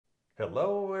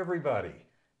Hello, everybody.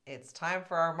 It's time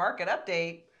for our market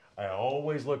update. I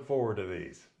always look forward to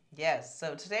these. Yes,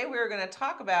 so today we're going to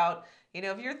talk about,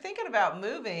 if you're thinking about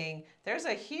moving, there's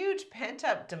a huge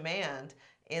pent-up demand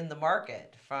in the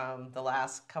market from the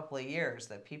last couple of years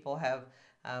that people have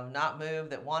not moved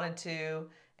that wanted to.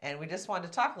 And we just wanted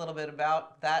to talk a little bit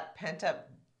about that pent-up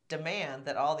demand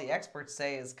that all the experts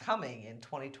say is coming in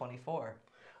 2024.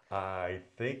 I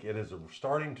think it is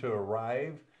starting to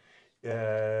arrive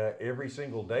every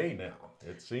single day now.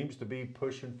 It seems to be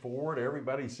pushing forward.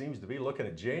 Everybody seems to be looking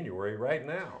at January right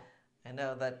now. I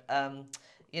know that,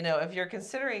 if you're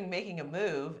considering making a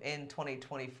move in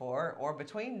 2024 or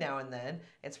between now and then,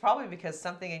 it's probably because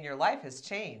something in your life has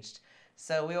changed.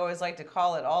 So we always like to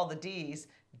call it all the D's: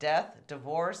 death,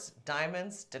 divorce,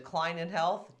 diamonds, decline in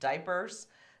health, diapers.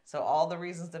 So all the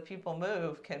reasons that people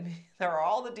move there are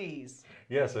all the D's.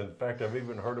 Yes, in fact, I've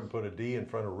even heard them put a D in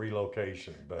front of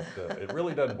relocation, but it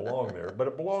really doesn't belong there. But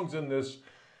it belongs in this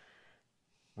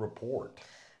report.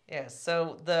 Yes,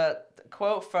 so the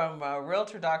quote from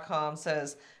Realtor.com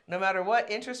says, no matter what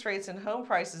interest rates and home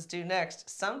prices do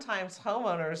next, sometimes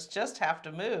homeowners just have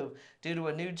to move due to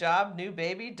a new job, new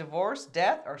baby, divorce,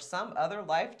 death, or some other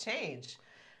life change.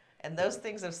 And those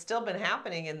things have still been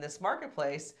happening in this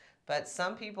marketplace, but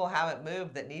some people haven't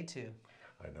moved that need to.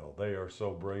 I know, they are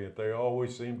so brilliant. They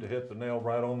always seem to hit the nail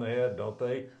right on the head, don't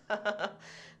they?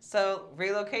 So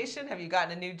relocation, have you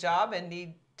gotten a new job and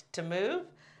need to move?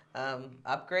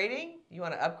 Upgrading, you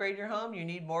want to upgrade your home, you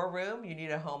need more room, you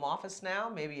need a home office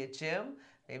now, maybe a gym,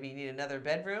 maybe you need another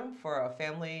bedroom for a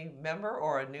family member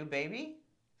or a new baby.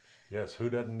 Yes, who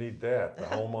doesn't need that? The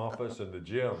home office and the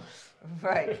gym.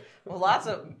 Right. Well, lots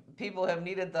of people have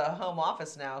needed the home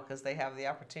office now because they have the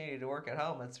opportunity to work at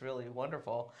home. It's really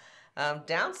wonderful.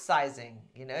 Downsizing,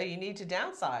 you need to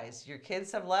downsize. Your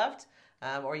kids have left,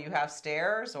 or you have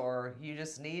stairs, or you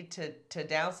just need to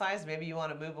downsize. Maybe you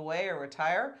want to move away or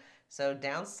retire. So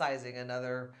downsizing,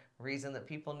 another reason that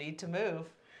people need to move.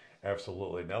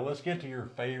 Absolutely. Now let's get to your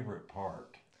favorite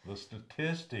part, the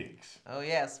statistics. Oh,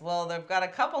 yes. Well, they've got a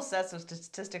couple sets of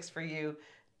statistics for you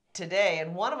today,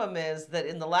 and one of them is that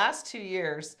in the last 2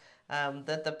 years,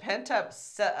 that the pent-up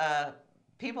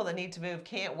people that need to move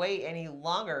can't wait any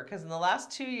longer, because in the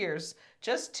last 2 years,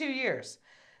 just 2 years,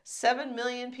 7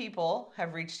 million people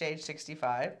have reached age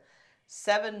 65.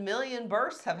 7 million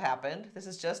births have happened. This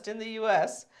is just in the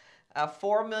U.S.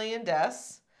 4 million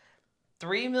deaths,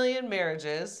 3 million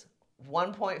marriages,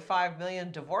 1.5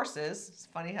 million divorces. It's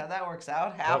funny how that works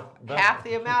out. Half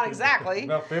the amount exactly.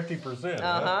 About 50%.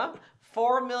 Uh-huh.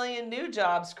 4 million new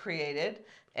jobs created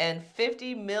and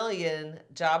 50 million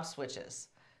job switches.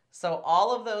 So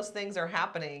all of those things are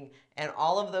happening, and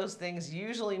all of those things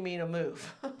usually mean a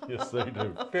move. Yes, they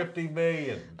do. 50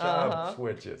 million job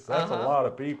switches. That's a lot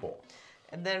of people.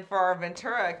 And then for our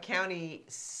Ventura County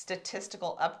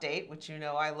statistical update, which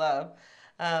I love,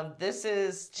 this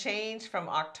is change from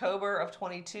October of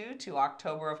 22 to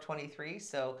October of 23,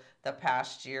 so the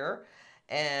past year.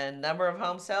 And number of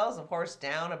home sales, of course,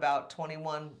 down about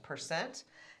 21%.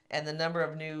 And the number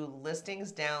of new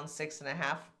listings down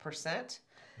 6.5%.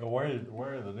 Now, why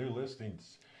are the new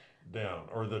listings down?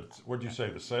 Or what'd you say,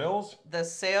 the sales? The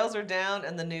sales are down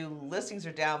and the new listings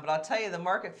are down. But I'll tell you, the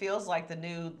market feels like the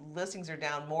new listings are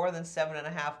down more than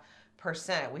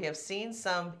 7.5%. We have seen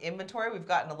some inventory. We've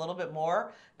gotten a little bit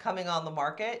more coming on the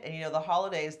market. And the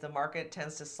holidays, the market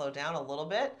tends to slow down a little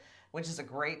bit, which is a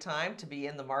great time to be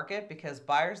in the market because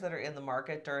buyers that are in the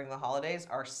market during the holidays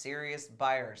are serious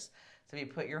buyers. So if you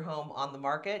put your home on the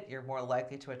market, you're more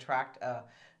likely to attract a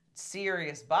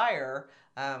serious buyer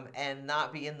and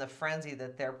not be in the frenzy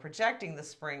that they're projecting the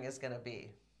spring is going to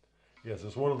be. Yes,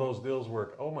 it's one of those deals where,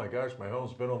 oh my gosh, my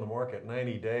home's been on the market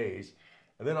 90 days.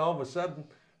 And then all of a sudden,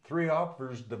 3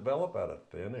 offers develop out of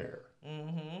thin air.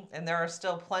 And there are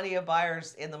still plenty of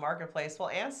buyers in the marketplace, well,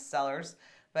 and sellers,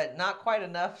 but not quite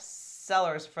enough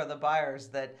sellers for the buyers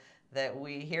that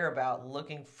we hear about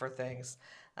looking for things.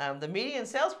 The median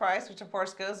sales price, which of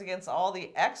course goes against all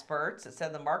the experts that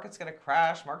said the market's going to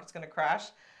crash,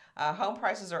 home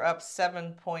prices are up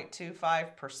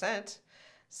 7.25%.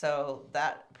 So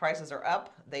that prices are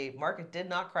up. The market did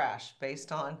not crash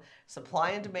based on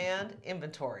supply and demand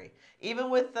inventory.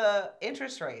 Even with the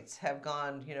interest rates have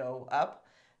gone, up,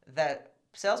 that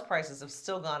sales prices have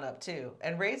still gone up too.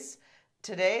 And rates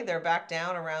today, they're back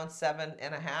down around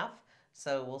 7.5.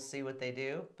 So we'll see what they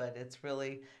do, but it's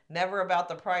really never about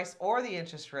the price or the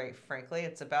interest rate, frankly.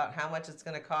 It's about how much it's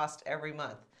going to cost every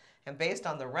month. And based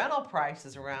on the rental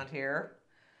prices around here,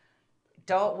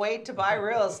 don't wait to buy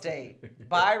real estate.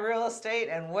 Buy real estate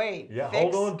and wait. Yeah,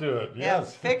 hold on to it.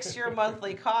 Yes. Yeah, fix your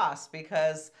monthly costs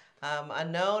because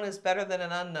Unknown is better than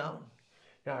an unknown.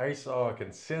 Yeah, I saw a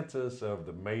consensus of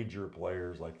the major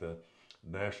players like the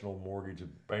National Mortgage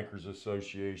Bankers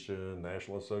Association,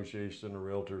 National Association of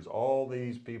Realtors, all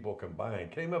these people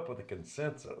combined came up with a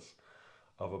consensus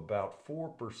of about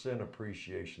 4%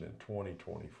 appreciation in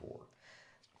 2024.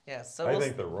 Yeah, so I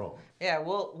think they're wrong. Yeah,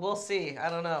 we'll see. I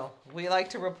don't know. We like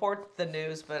to report the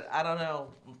news, but I don't know.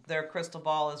 Their crystal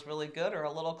ball is really good or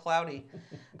a little cloudy.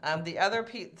 The other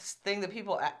thing that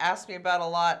people ask me about a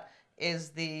lot is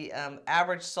the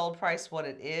average sold price, what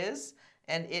it is,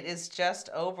 and it is just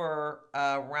over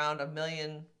around $1.2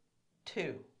 million.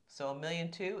 So $1.2 million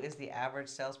is the average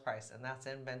sales price, and that's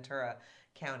in Ventura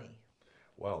County.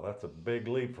 Well, that's a big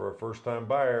leap for a first-time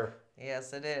buyer.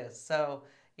 Yes, it is. So,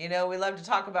 you know, we love to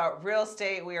talk about real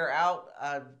estate. We are out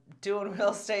doing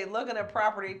real estate, looking at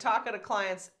property, talking to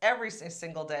clients every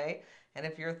single day. And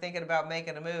if you're thinking about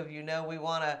making a move, you know we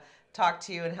want to talk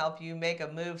to you and help you make a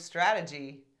move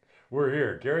strategy. We're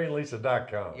here,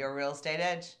 GaryandLisa.com. Your real estate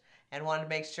edge. And wanted to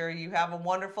make sure you have a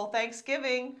wonderful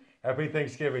Thanksgiving. Happy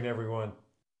Thanksgiving, everyone.